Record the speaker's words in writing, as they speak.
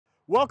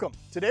Welcome.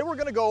 Today we're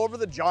going to go over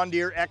the John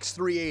Deere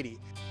X380.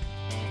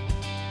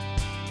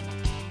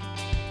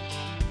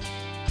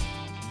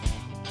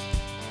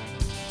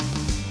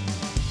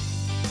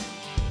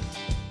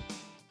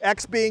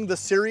 X being the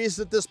series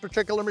that this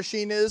particular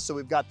machine is. So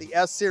we've got the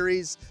S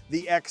series,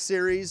 the X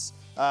series,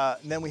 and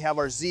then we have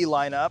our Z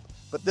lineup.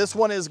 But this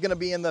one is going to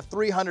be in the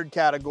 300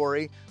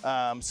 category.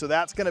 So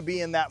that's going to be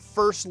in that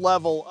first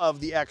level of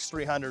the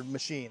X300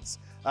 machines.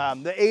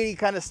 The 80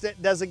 kind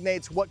of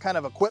designates what kind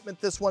of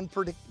equipment this one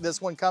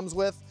comes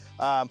with.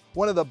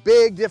 One of the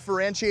big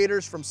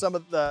differentiators from some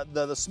of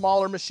the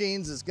smaller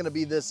machines is going to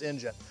be this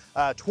engine.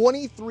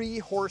 23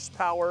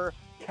 horsepower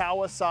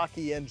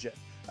Kawasaki engine.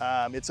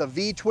 It's a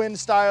V-twin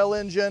style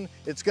engine.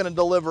 It's going to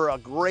deliver a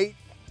great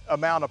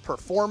amount of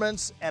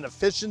performance and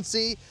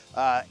efficiency.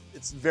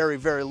 It's very,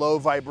 very low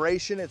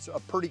vibration. It's a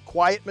pretty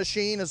quiet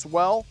machine as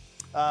well.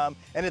 And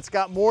it's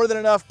got more than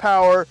enough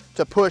power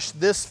to push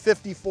this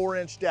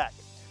 54-inch deck.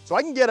 So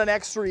I can get an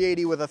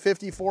X380 with a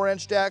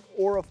 54-inch deck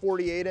or a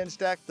 48-inch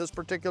deck. This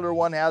particular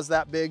one has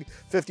that big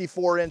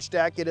 54-inch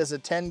deck. It is a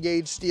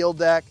 10-gauge steel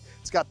deck.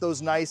 It's got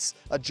those nice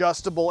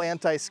adjustable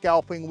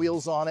anti-scalping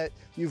wheels on it.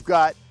 You've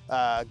got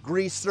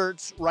grease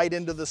certs right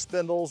into the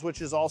spindles,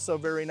 which is also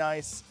very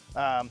nice.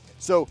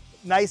 So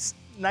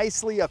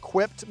nicely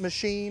equipped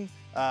machine.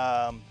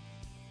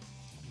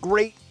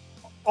 Great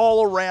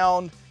all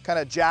around kind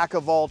of jack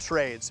of all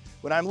trades.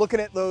 When I'm looking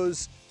at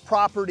those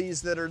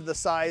properties that are the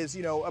size,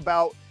 you know,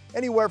 about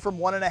anywhere from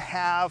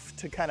 1.5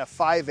 to kind of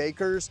 5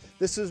 acres,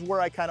 this is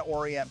where I kind of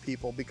orient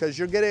people, because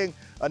you're getting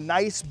a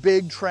nice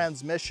big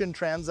transmission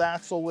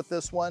transaxle with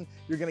this one.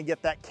 You're going to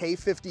get that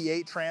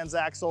K58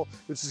 transaxle,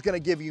 which is going to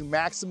give you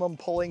maximum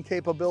pulling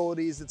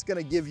capabilities. It's going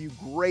to give you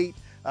great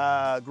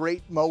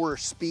mower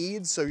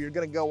speeds. So you're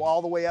going to go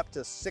all the way up to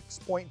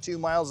 6.2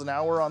 miles an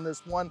hour on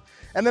this one.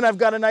 And then I've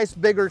got a nice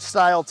bigger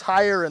style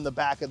tire in the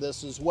back of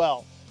this as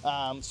well.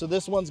 So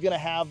this one's going to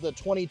have the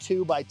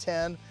 22 by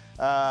 10,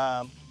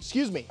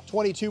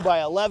 22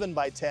 by 11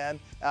 by 10,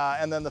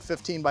 and then the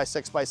 15 by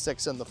 6 by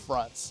 6 in the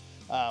fronts,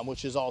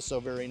 which is also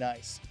very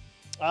nice.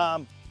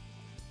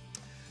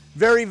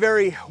 Very,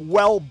 very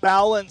well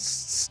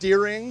balanced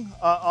steering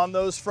on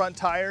those front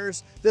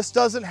tires. This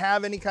doesn't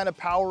have any kind of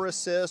power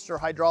assist or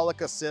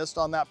hydraulic assist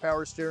on that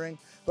power steering,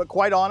 but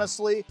quite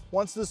honestly,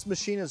 once this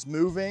machine is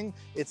moving,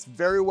 it's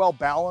very well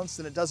balanced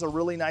and it does a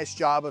really nice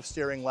job of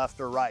steering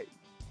left or right.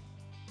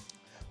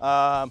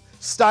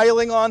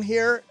 Styling on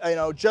here, you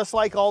know, just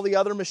like all the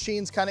other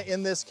machines kind of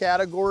in this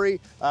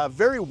category,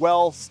 very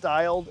well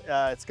styled.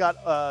 It's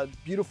got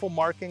beautiful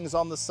markings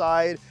on the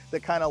side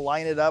that kind of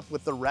line it up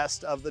with the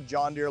rest of the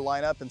John Deere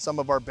lineup and some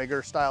of our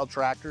bigger style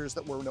tractors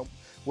that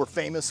we're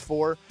famous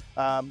for.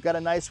 Got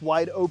a nice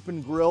wide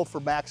open grille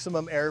for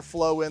maximum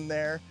airflow in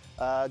there.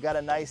 Got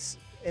a nice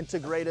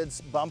integrated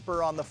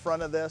bumper on the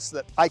front of this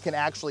that I can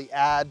actually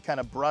add kind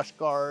of brush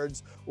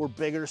guards or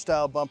bigger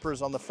style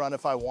bumpers on the front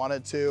if I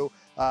wanted to.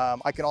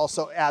 I can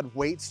also add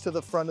weights to the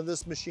front of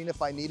this machine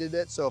if I needed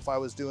it. So if I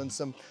was doing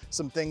some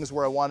things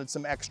where I wanted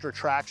some extra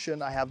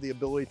traction, I have the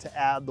ability to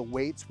add the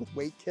weights with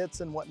weight kits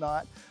and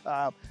whatnot.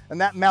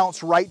 And that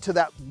mounts right to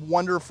that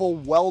wonderful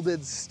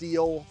welded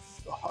steel,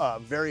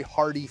 very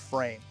hardy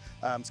frame.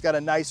 It's got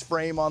a nice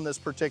frame on this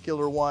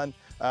particular one,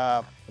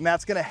 and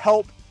that's going to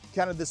help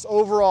kind of this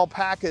overall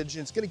package.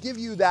 It's going to give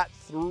you that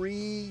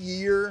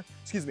 4-year,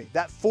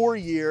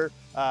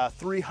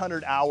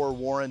 300-hour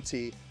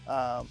warranty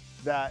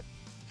that,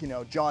 you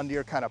know, John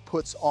Deere kind of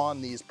puts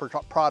on these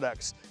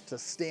products to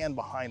stand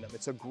behind them.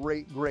 It's a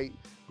great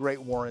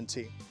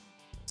warranty.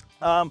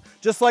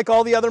 Just like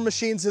all the other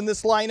machines in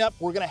this lineup,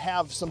 we're going to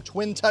have some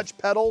twin touch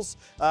pedals,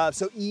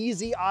 so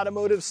easy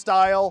automotive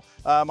style.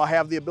 I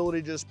have the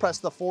ability to just press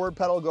the forward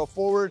pedal, go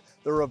forward,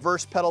 the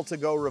reverse pedal to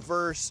go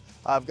reverse.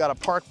 I've got a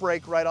park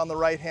brake right on the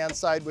right hand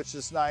side, which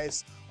is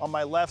nice. On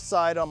my left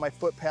side, on my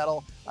foot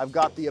pedal, I've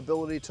got the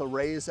ability to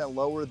raise and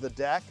lower the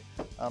deck.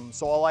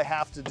 So all I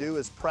have to do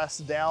is press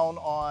down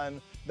on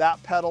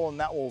that pedal and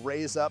that will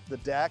raise up the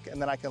deck,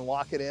 and then I can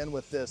lock it in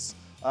with this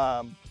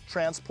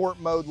transport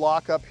mode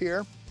lock up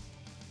here.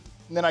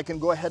 And then I can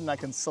go ahead and I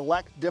can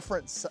select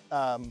different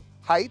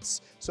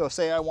heights. So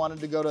say I wanted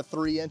to go to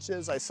 3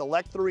 inches, I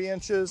select 3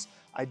 inches,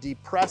 I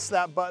depress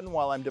that button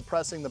while I'm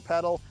depressing the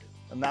pedal,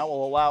 and that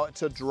will allow it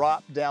to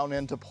drop down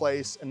into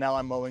place, and now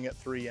I'm mowing at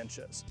 3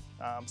 inches.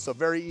 So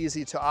very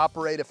easy to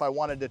operate. If I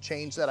wanted to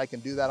change that, I can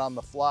do that on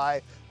the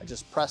fly. I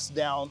just press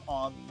down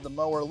on the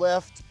mower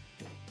lift,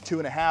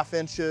 2.5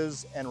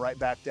 inches, and right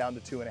back down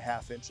to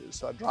 2.5 inches.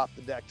 So I've dropped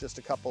the deck just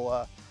a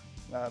couple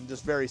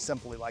just very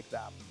simply like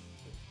that.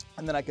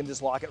 And then I can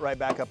just lock it right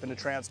back up into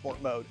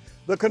transport mode.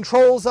 The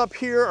controls up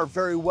here are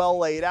very well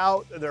laid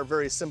out. They're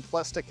very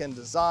simplistic in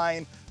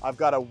design. I've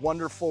got a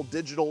wonderful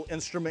digital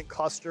instrument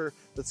cluster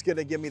that's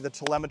gonna give me the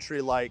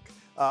telemetry like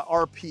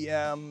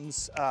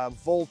RPMs,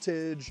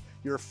 voltage,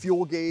 your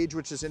fuel gauge,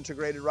 which is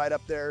integrated right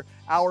up there.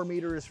 Hour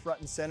meter is front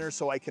and center,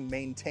 so I can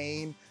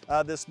maintain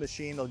this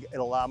machine.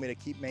 It'll allow me to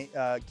keep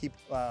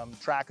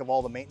track of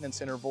all the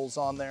maintenance intervals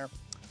on there.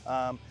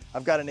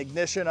 I've got an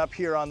ignition up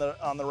here on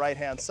the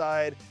right-hand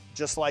side.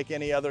 Just like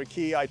any other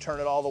key, I turn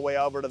it all the way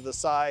over to the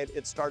side.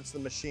 It starts the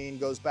machine,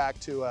 goes back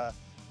to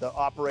the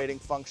operating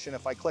function.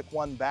 If I click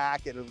one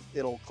back,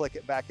 it'll click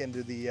it back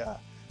into the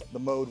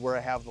mode where I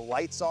have the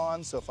lights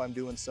on. So if I'm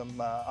doing some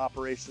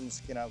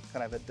operations, you know,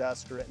 kind of at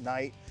dusk or at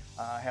night,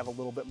 I have a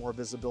little bit more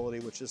visibility,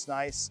 which is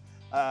nice.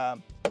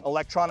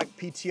 Electronic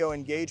PTO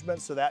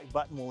engagement, so that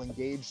button will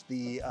engage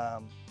the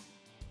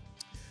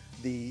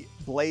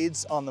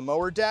blades on the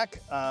mower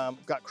deck.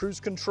 Got cruise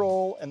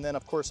control, and then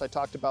of course I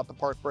talked about the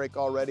park brake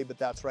already, but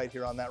that's right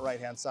here on that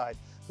right-hand side.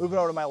 Moving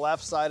over to my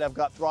left side, I've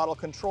got throttle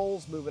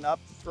controls, moving up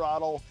the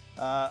throttle,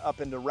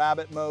 up into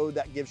rabbit mode,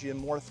 that gives you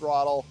more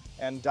throttle,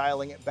 and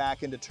dialing it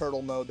back into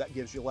turtle mode, that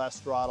gives you less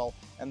throttle.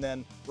 And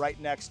then right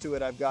next to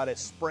it, I've got a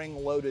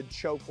spring-loaded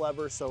choke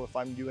lever, so if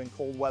I'm doing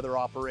cold weather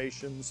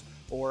operations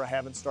or I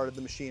haven't started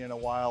the machine in a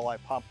while, I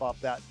pop up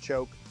that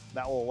choke.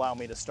 That will allow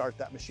me to start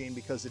that machine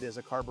because it is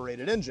a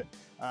carbureted engine.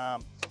 I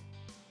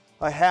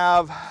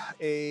have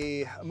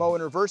a mow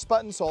and reverse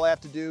button, so all I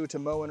have to do to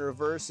mow and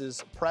reverse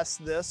is press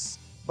this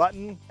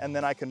button, and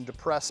then I can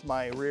depress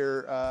my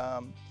rear,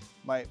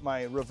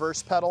 my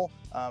reverse pedal,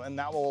 and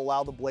that will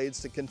allow the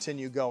blades to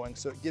continue going.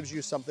 So it gives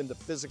you something to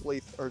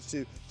physically, or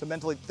to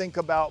mentally think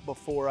about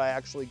before I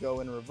actually go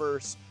in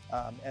reverse,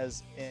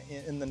 as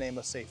in the name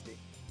of safety.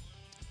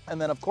 And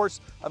then of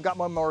course, I've got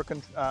my mower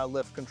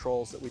lift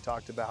controls that we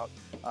talked about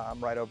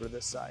right over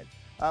this side.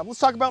 Let's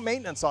talk about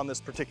maintenance on this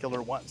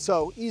particular one.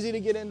 So easy to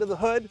get into the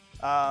hood.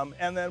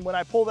 And then when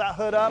I pull that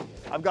hood up,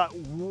 I've got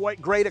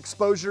great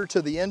exposure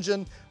to the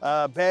engine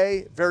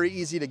bay, very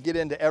easy to get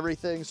into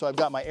everything. So I've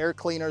got my air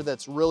cleaner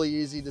that's really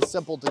easy to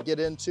simple to get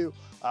into.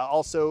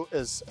 Also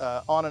is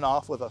on and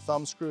off with a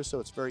thumb screw, so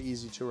it's very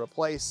easy to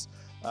replace.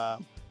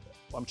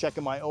 I'm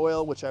checking my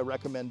oil, which I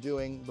recommend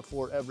doing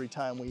before every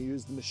time we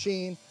use the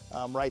machine,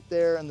 right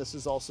there. And this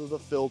is also the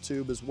fill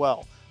tube as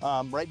well.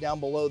 Right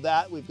down below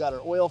that, we've got our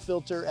oil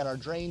filter and our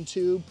drain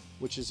tube,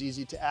 which is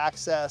easy to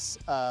access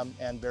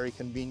and very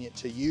convenient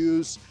to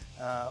use.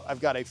 I've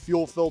got a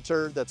fuel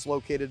filter that's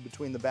located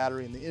between the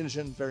battery and the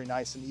engine, very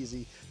nice and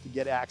easy to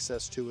get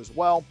access to as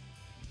well.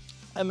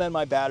 And then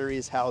my battery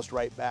is housed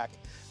right back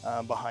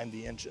behind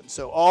the engine.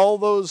 So all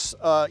those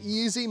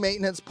easy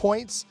maintenance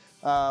points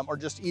are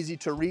just easy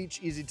to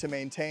reach, easy to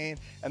maintain.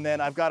 And then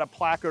I've got a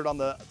placard on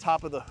the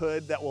top of the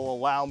hood that will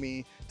allow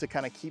me to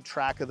kind of keep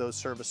track of those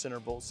service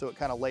intervals. So it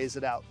kind of lays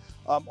it out.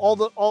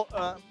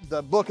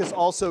 The book is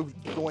also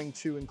going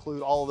to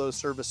include all of those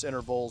service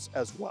intervals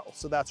as well.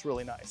 So that's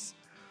really nice.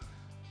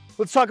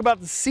 Let's talk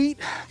about the seat.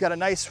 Got a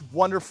nice,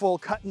 wonderful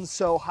cut and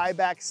sew high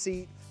back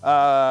seat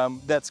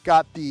that's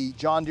got the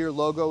John Deere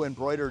logo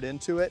embroidered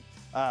into it.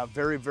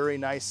 Very, very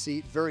nice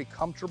seat, very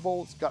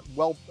comfortable. It's got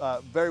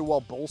very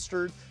well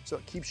bolstered, so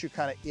it keeps you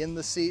kind of in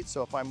the seat.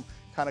 So if I'm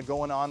kind of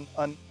going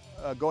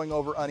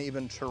over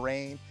uneven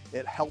terrain,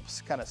 it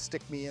helps kind of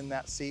stick me in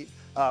that seat.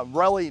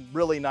 Really,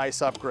 really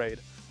nice upgrade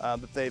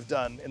that they've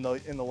done in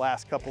the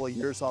last couple of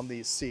years on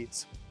these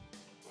seats.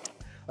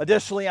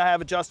 Additionally, I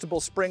have adjustable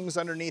springs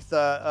underneath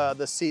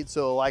the seat,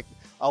 so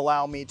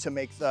allow me to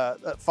make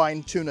the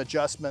fine-tune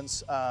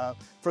adjustments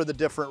for the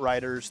different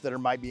riders that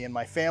might be in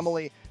my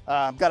family.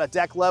 I've got a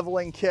deck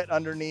leveling kit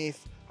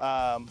underneath,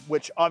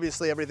 which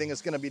obviously everything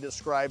is going to be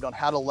described on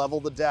how to level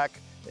the deck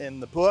in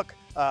the book.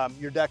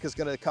 Your deck is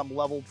going to come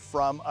leveled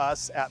from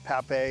us at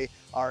Papé.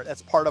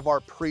 That's part of our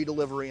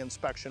pre-delivery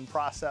inspection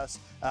process.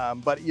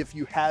 But if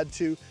you had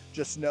to,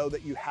 just know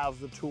that you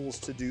have the tools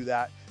to do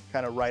that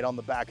kind of right on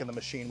the back of the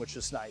machine, which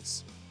is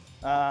nice.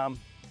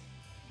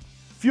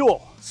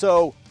 Fuel.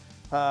 So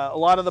a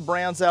lot of the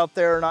brands out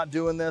there are not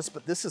doing this,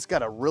 but this has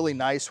got a really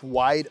nice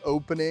wide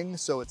opening,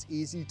 so it's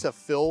easy to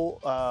fill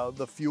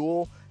the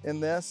fuel in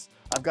this.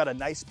 I've got a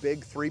nice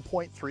big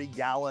 3.3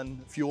 gallon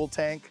fuel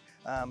tank,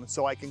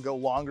 so I can go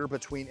longer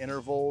between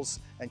intervals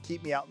and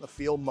keep me out in the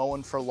field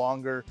mowing for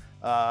longer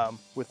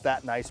with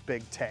that nice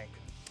big tank.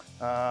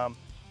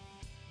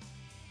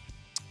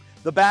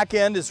 The back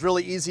end is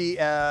really easy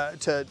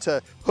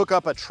to hook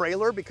up a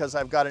trailer because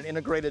I've got an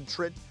integrated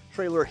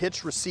trailer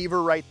hitch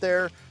receiver right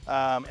there.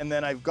 And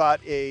then I've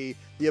got the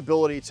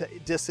ability to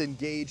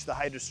disengage the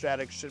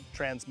hydrostatic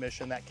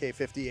transmission, that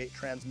K58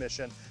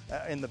 transmission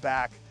in the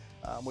back,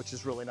 which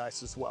is really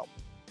nice as well.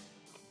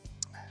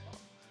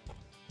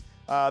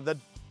 The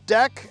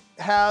deck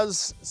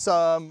has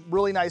some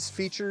really nice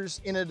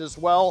features in it as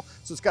well.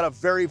 So it's got a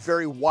very,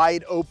 very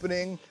wide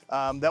opening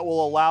that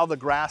will allow the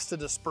grass to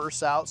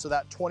disperse out. So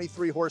that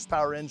 23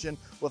 horsepower engine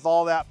with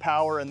all that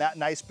power and that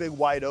nice big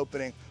wide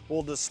opening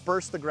will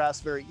disperse the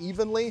grass very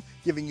evenly,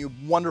 giving you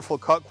wonderful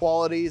cut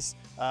qualities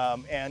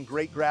and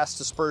great grass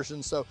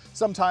dispersion. So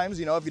sometimes,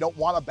 you know, if you don't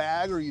want a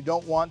bag or you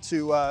don't want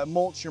to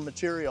mulch your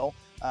material,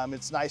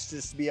 it's nice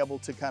just to be able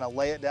to kind of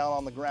lay it down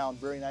on the ground,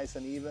 very nice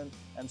and even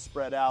and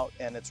spread out,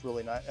 and it's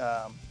really nice.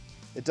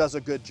 It does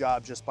a good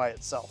job just by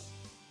itself.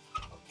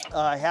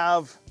 I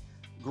have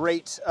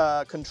great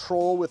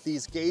control with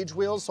these gauge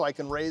wheels, so I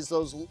can raise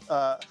those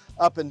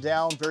up and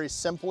down very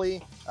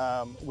simply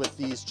with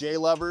these J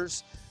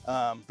levers.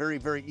 Very,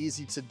 very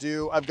easy to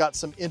do. I've got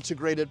some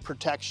integrated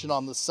protection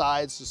on the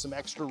sides, so some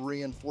extra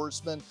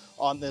reinforcement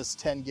on this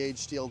 10 gauge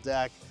steel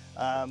deck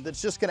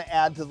that's just gonna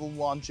add to the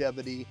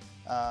longevity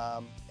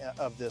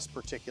of this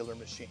particular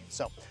machine.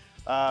 So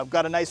I've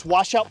got a nice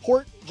washout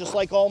port, just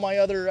like all my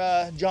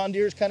other John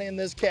Deere's kind of in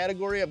this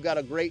category. I've got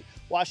a great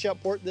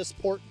washout port. This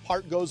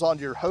part goes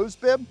onto your hose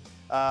bib.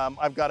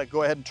 I've got to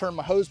go ahead and turn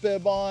my hose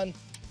bib on,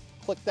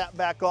 click that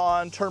back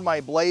on, turn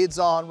my blades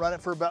on, run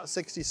it for about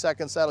 60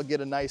 seconds. That'll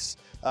get a nice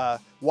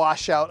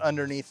washout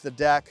underneath the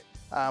deck.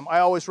 I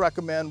always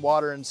recommend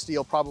water and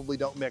steel probably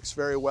don't mix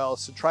very well,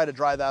 so try to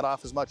dry that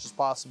off as much as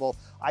possible.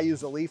 I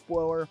use a leaf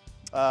blower.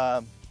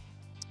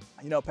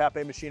 You know,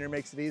 Papé Machinery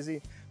makes it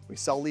easy. We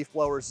sell leaf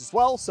blowers as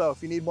well, so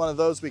if you need one of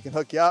those, we can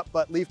hook you up.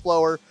 But leaf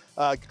blower,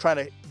 trying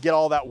to get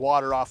all that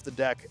water off the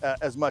deck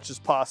as much as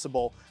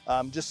possible.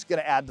 Just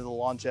gonna add to the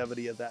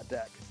longevity of that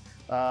deck.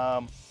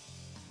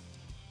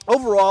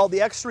 Overall, the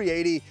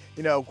X380,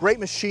 you know, great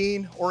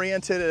machine,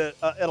 oriented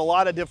at a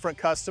lot of different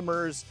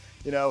customers.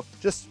 You know,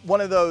 just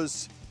one of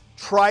those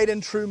tried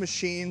and true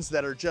machines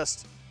that are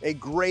just a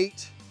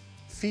great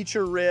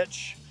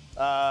feature-rich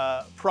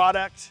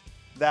product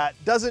that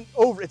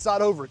it's not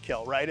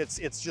overkill, right?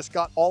 It's just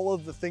got all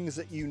of the things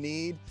that you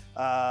need.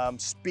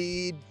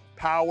 Speed,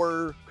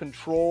 power,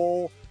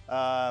 control,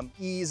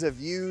 ease of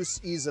use,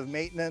 ease of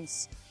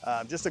maintenance.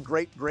 Just a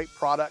great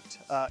product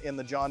in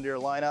the John Deere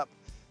lineup.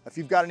 If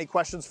you've got any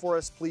questions for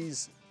us,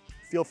 please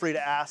feel free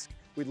to ask.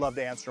 We'd love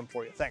to answer them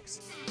for you.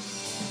 Thanks.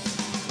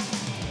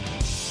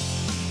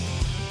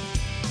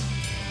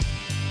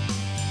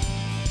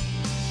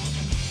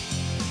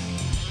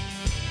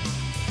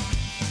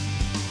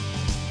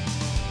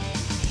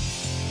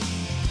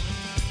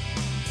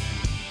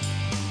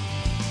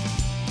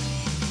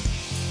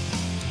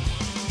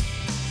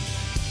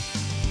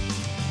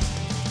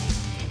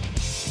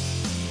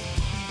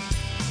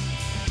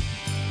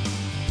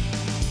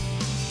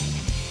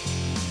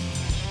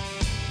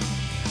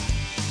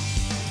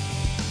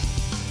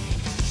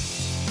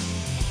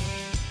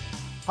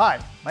 Hi,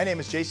 my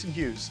name is Jason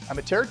Hughes. I'm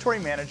a territory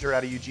manager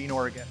out of Eugene,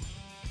 Oregon.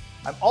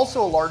 I'm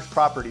also a large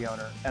property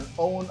owner and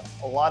own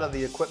a lot of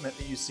the equipment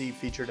that you see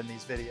featured in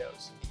these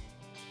videos.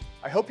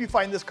 I hope you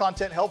find this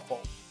content helpful.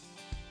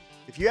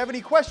 If you have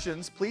any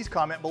questions, please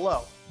comment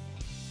below.